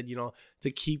you said,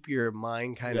 to keep your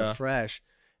mind kind of fresh.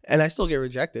 And I still get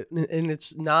rejected. And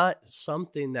it's not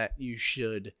something that you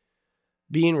should,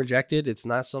 being rejected, it's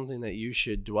not something that you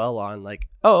should dwell on. Like,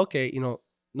 oh, okay,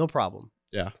 no problem.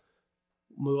 Yeah.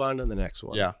 Move on to the next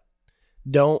one. Yeah.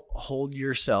 Don't hold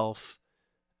yourself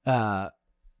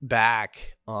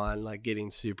back on getting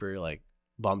super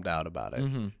bummed out about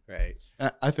it. Right.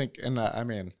 I think, and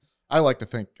I like to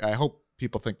think, I hope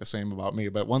people think the same about me,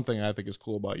 but one thing I think is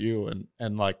cool about you and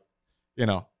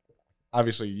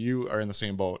obviously you are in the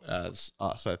same boat as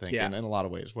us, I think, in a lot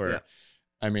of ways, where,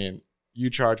 you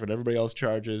charge what everybody else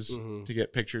charges to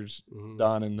get pictures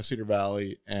done in the Cedar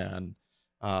Valley. And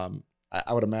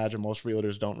I would imagine most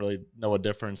realtors don't really know a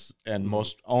difference. And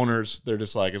most owners, they're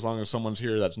just like, as long as someone's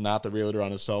here that's not the realtor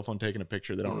on his cell phone taking a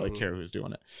picture, they don't really care who's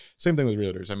doing it. Same thing with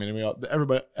realtors.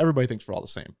 Everybody thinks we're all the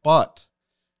same. But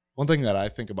one thing that I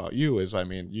think about you is,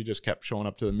 you just kept showing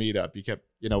up to the meetup. You kept,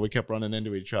 we kept running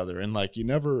into each other. And you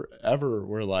never, ever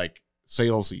were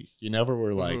salesy. You never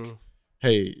were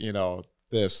hey,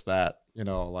 this, that,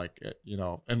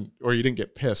 or you didn't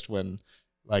get pissed when,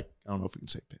 like, I don't know if we can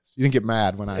say pissed. You didn't get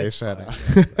mad when I said,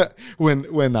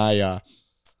 when I,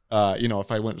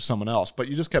 if I went with someone else, but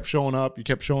you just kept showing up. You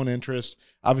kept showing interest.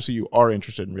 Obviously you are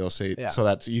interested in real estate. Yeah. So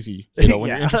that's easy. When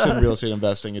you're interested in real estate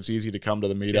investing, it's easy to come to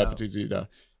the meetup. Yeah. It's easy to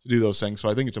do those things. So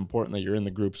I think it's important that you're in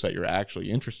the groups that you're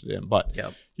actually interested in, but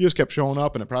you just kept showing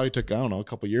up, and it probably took, I don't know, a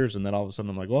couple of years. And then all of a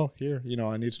sudden I'm like, well, here,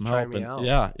 I need some help. And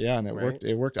and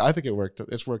it worked. I think it worked.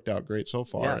 It's worked out great so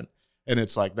far. Yeah. And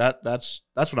it's like that's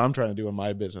what I'm trying to do in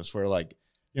my business, where like,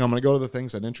 I'm going to go to the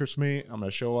things that interest me. I'm going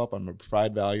to show up. I'm going to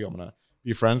provide value. I'm going to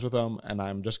be friends with them. And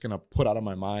I'm just going to put out of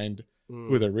my mind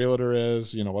who their realtor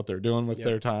is, what they're doing with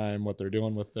their time, what they're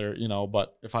doing with their,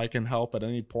 but if I can help at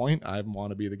any point, I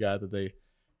want to be the guy that they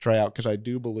try out. Cause I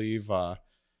do believe, I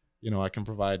can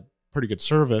provide pretty good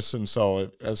service. And so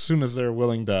as soon as they're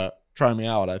willing to try me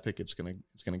out, I think it's going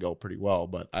to go pretty well.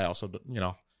 But I also,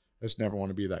 I just never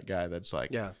want to be that guy that's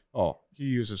like, oh, he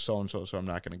uses so-and-so, so I'm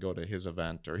not going to go to his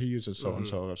event, or he uses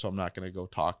so-and-so, so I'm not going to go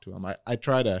talk to him. I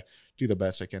try to do the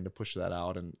best I can to push that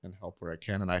out and help where I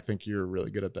can. And I think you're really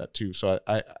good at that too. So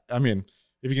I mean,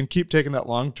 if you can keep taking that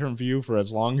long-term view for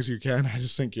as long as you can, I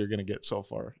just think you're going to to get so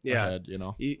far ahead,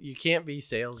 You can't be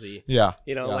salesy. Yeah.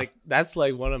 Like that's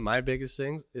like one of my biggest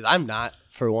things is I'm not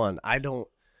salesy.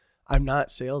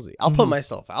 I'll put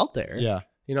myself out there. Yeah.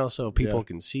 So people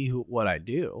can see what I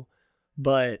do,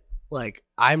 but like,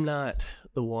 I'm not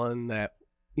the one that,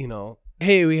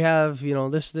 hey, we have,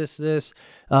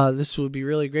 this would be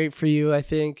really great for you. I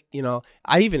think,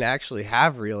 I even actually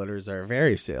have realtors that are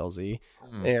very salesy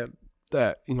and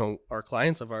that, are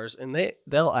clients of ours, and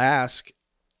they'll ask,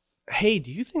 hey,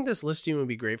 do you think this listing would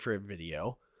be great for a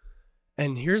video?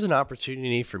 And here's an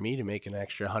opportunity for me to make an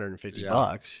extra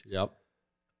 $150. Yep.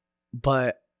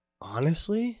 But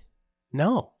honestly,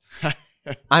 no.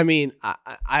 I mean,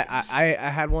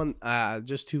 I had one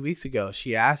just 2 weeks ago.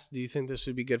 She asked, do you think this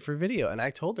would be good for video? And I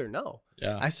told her no.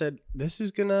 Yeah. I said, this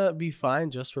is going to be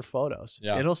fine just for photos.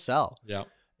 Yeah. It'll sell. Yeah.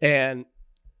 And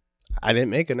I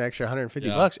didn't make an extra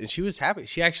 $150 and she was happy.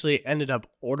 She actually ended up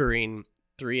ordering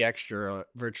 3 extra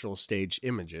virtual stage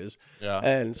images. Yeah.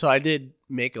 And so I did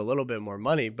make a little bit more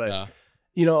money, but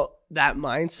that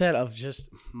mindset of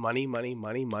just money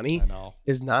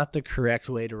is not the correct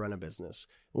way to run a business.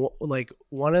 Like,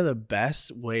 one of the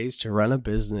best ways to run a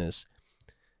business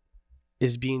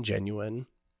is being genuine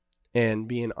and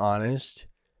being honest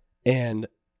and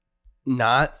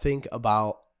not think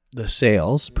about the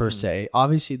sales per se.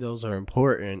 Obviously those are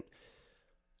important,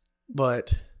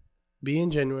 but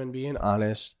being genuine, being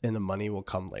honest, and the money will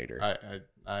come later.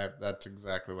 I that's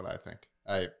exactly what I think.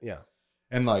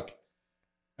 And like,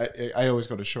 I always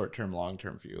go to short-term,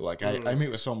 long-term view. Like I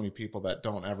meet with so many people that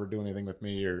don't ever do anything with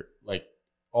me, or like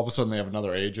all of a sudden they have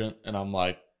another agent, and I'm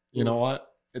like, you know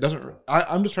what? It doesn't.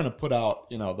 I'm just trying to put out,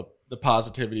 the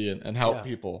positivity and help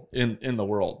people in the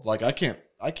world. Like I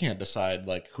can't decide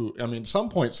like who. I mean, at some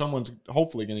point someone's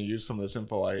hopefully going to use some of this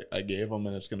info I gave them,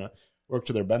 and it's going to work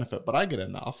to their benefit. But I get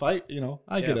enough. I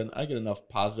get enough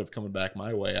positive coming back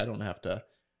my way. I don't have to,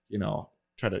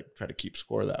 try to keep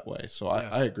score that way. So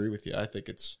I agree with you. I think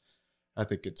it's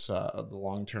the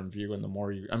long-term view, and the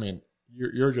more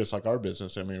you're just like our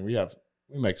business. I mean, we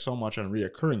make so much on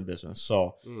reoccurring business.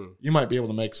 So you might be able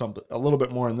to make something a little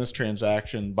bit more in this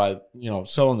transaction by,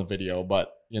 selling the video,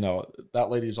 but that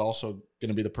lady's also going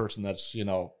to be the person that's,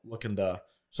 looking to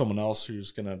someone else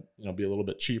who's going to, be a little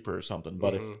bit cheaper or something.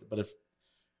 But if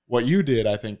what you did,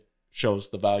 I think shows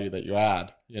the value that you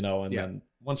add, and then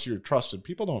once you're trusted,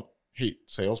 people don't hate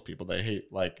salespeople. They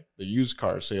hate like the used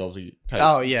car salesy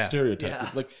type stereotype. Yeah.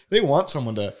 Like they want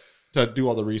someone to do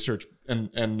all the research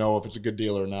and know if it's a good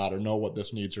deal or not, or know what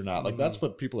this needs or not. Like that's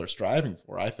what people are striving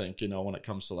for. I think, when it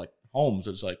comes to like homes,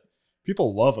 it's like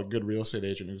people love a good real estate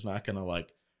agent who's not going to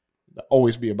like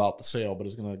always be about the sale, but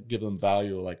is going to give them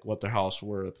value, like what their house is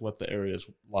worth, what the area is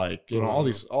like, all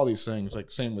these things. Like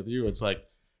same with you. It's like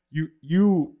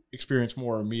you experience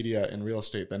more media in real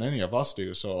estate than any of us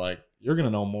do. So like you're going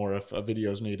to know more if a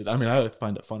video is needed. I mean, I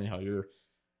find it funny how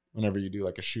whenever you do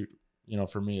like a shoot,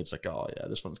 for me, it's like, oh yeah,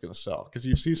 this one's going to sell. Cause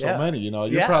you see so many,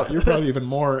 you're probably even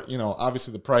more,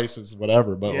 obviously the price is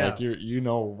whatever, but like you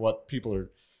know what people are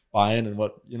buying and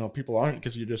what, people aren't,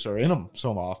 cause you just are in them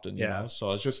so often, you know?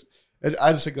 So it's just,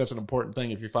 I just think that's an important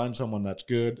thing. If you find someone that's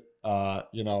good,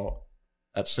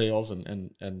 at sales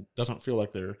and doesn't feel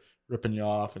like they're ripping you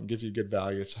off and gives you good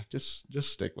value, it's like just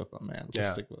stick with them, man.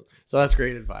 Stick with them. So that's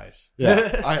great advice.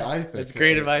 Yeah, I think it's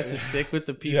great advice to stick with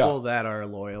the people that are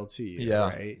loyal to you. Yeah,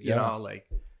 right. You know, like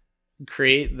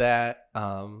create that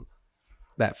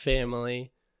that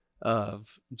family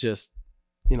of just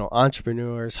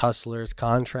entrepreneurs, hustlers,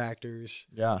 contractors.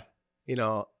 Yeah,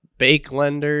 bake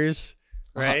lenders.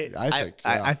 right? I think,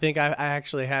 yeah. I think I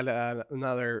actually had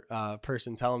another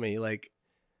person tell me, like,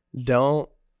 don't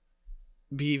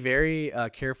be very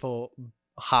careful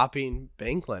hopping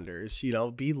bank lenders,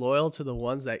 be loyal to the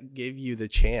ones that give you the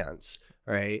chance,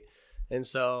 right? And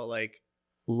so, like,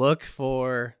 look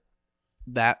for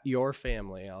your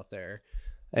family out there.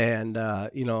 And,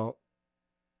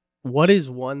 what is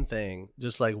one thing,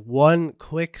 just like one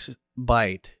quick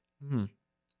bite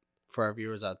for our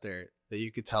viewers out there that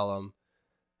you could tell them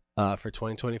for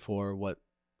 2024 what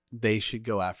they should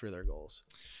go after their goals?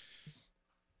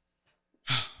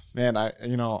 Man, I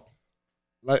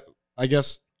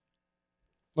guess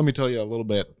let me tell you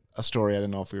a story. I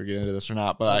didn't know if we were getting into this or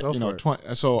not, but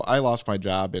so I lost my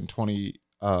job in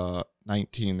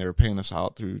 2019. They were paying us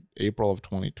out through April of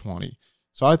 2020.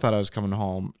 So I thought I was coming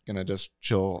home, gonna just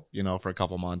chill, for a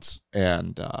couple months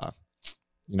and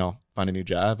find a new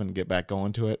job and get back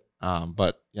going to it.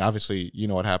 But obviously,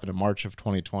 what happened in March of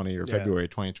 2020 or February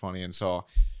 2020, and so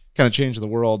kind of changed the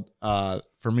world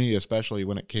for me, especially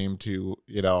when it came to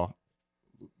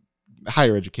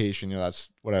higher education.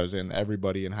 That's what I was in.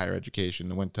 Everybody in higher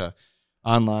education went to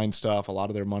online stuff. A lot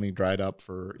of their money dried up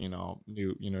for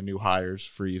new hires,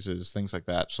 freezes, things like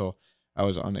that. So I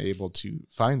was unable to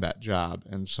find that job,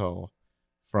 and so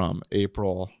from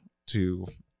April to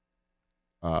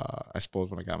I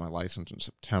suppose when I got my license in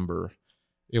September,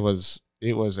 it was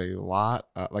a lot.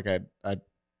 Like I'd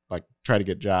like try to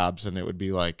get jobs, and it would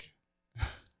be like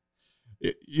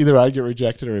either I'd get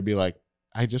rejected or it'd be like,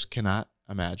 I just cannot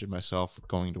imagine myself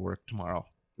going to work tomorrow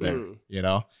there,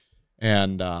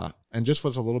 and just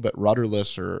was a little bit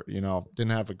rudderless, or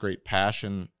didn't have a great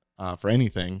passion for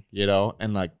anything,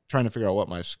 and like trying to figure out what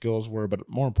my skills were, but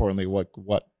more importantly, what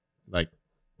like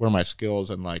where my skills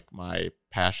and like my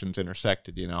passions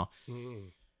intersected,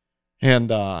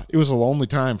 And it was a lonely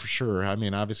time for sure. I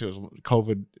mean, obviously it was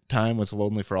COVID time, was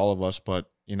lonely for all of us,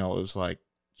 but it was like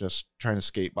just trying to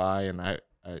skate by. And I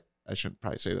shouldn't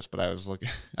probably say this, but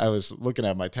I was looking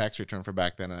at my tax return for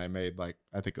back then, and I made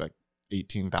I think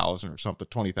 18,000 or something,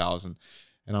 20,000.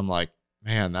 And I'm like,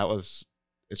 man,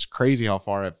 it's crazy how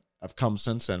far I've come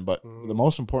since then. But the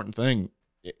most important thing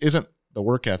isn't the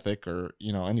work ethic or,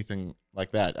 anything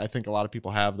like that. I think a lot of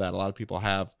people have that. A lot of people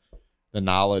have the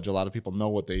knowledge. A lot of people know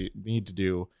what they need to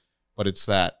do, but it's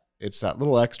that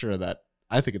little extra that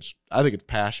I think it's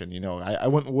passion. I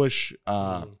wouldn't wish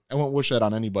that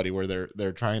on anybody where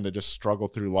they're trying to just struggle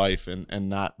through life and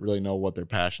not really know what their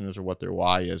passion is or what their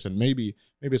why is. And maybe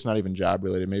it's not even job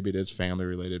related. Maybe it is family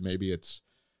related. Maybe it's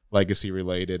legacy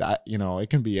related. It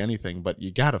can be anything, but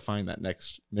you got to find that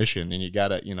next mission, and you got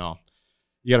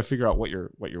to figure out what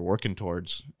you're working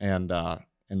towards. And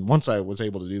once I was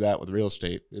able to do that with real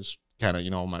estate, it's kind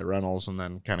of, my rentals, and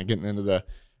then kind of getting into the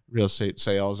real estate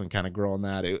sales and kind of growing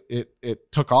that,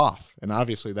 it took off. And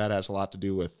obviously that has a lot to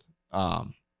do with,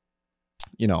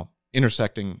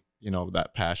 intersecting,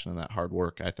 that passion and that hard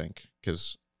work, I think,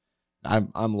 because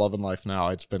I'm loving life now.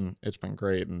 It's been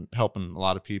great and helping a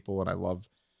lot of people. And I love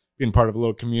being part of a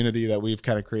little community that we've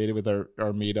kind of created with our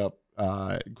meetup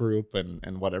group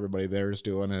and what everybody there is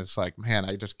doing. And it's like, man,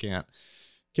 I just can't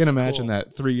imagine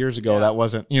that 3 years ago, that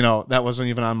wasn't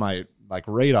even on my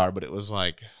radar, but it was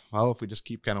like, well, if we just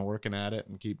keep kind of working at it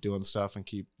and keep doing stuff and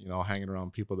keep, hanging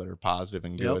around people that are positive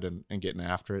and good and getting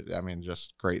after it, I mean,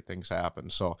 just great things happen.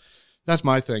 So that's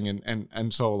my thing.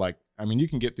 And so you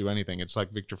can get through anything. It's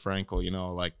like Viktor Frankl,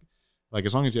 like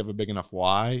as long as you have a big enough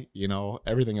why,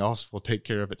 everything else will take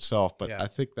care of itself. But I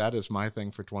think that is my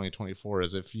thing for 2024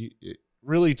 is if you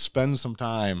really spend some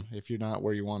time, if you're not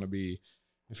where you want to be,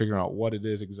 figuring out what it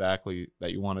is exactly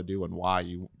that you want to do and why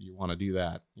you want to do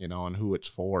that, and who it's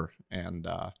for. And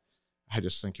I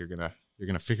just think you're gonna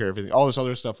figure everything. All this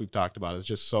other stuff we've talked about is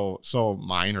just so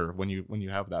minor when you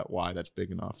have that why that's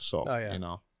big enough. So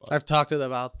I've talked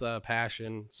about the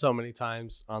passion so many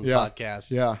times on the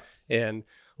podcast. Yeah. And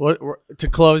to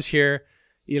close here,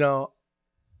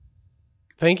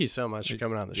 thank you so much for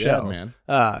coming on the show, man.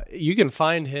 You can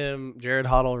find him, Jared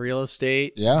Hottle Real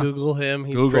Estate. Yeah. Google him.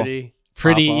 He's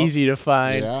pretty easy to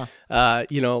find. Yeah.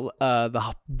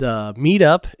 The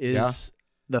meetup is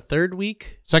the third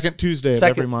week, second Tuesday of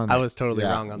every month. I was totally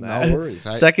wrong on that. No worries.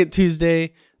 Second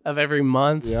Tuesday of every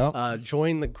month. Yeah.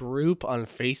 Join the group on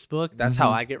Facebook. That's how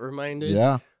I get reminded.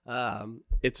 Yeah.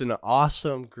 It's an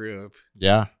awesome group.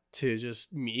 Yeah. To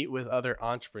just meet with other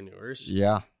entrepreneurs.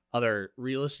 Yeah. Other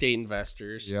real estate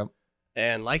investors. Yep.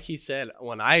 And like he said,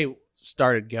 when I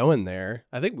started going there,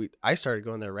 I started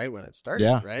going there right when it started.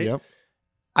 Yeah. Right. Yep.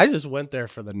 I just went there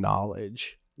for the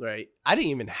knowledge. Right. I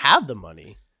didn't even have the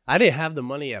money. I didn't have the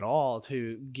money at all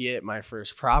to get my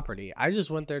first property. I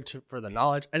just went there for the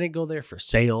knowledge. I didn't go there for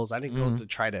sales. I didn't go to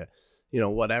try to,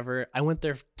 whatever. I went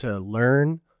there to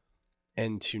learn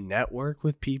and to network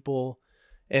with people.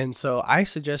 And so I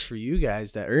suggest for you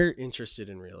guys that are interested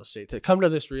in real estate to come to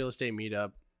this real estate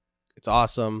meetup. It's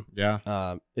awesome.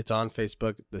 Yeah. It's on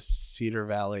Facebook, the Cedar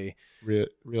Valley Real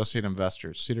Estate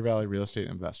Investors, Cedar Valley Real Estate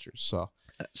Investors. So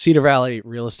Cedar Valley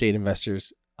Real Estate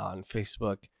Investors on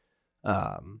Facebook.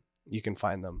 You can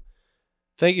find them.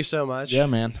 Thank you so much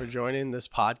for joining this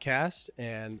podcast.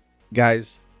 And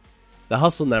guys, the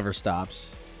hustle never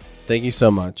stops. Thank you so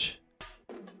much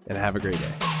and have a great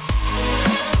day.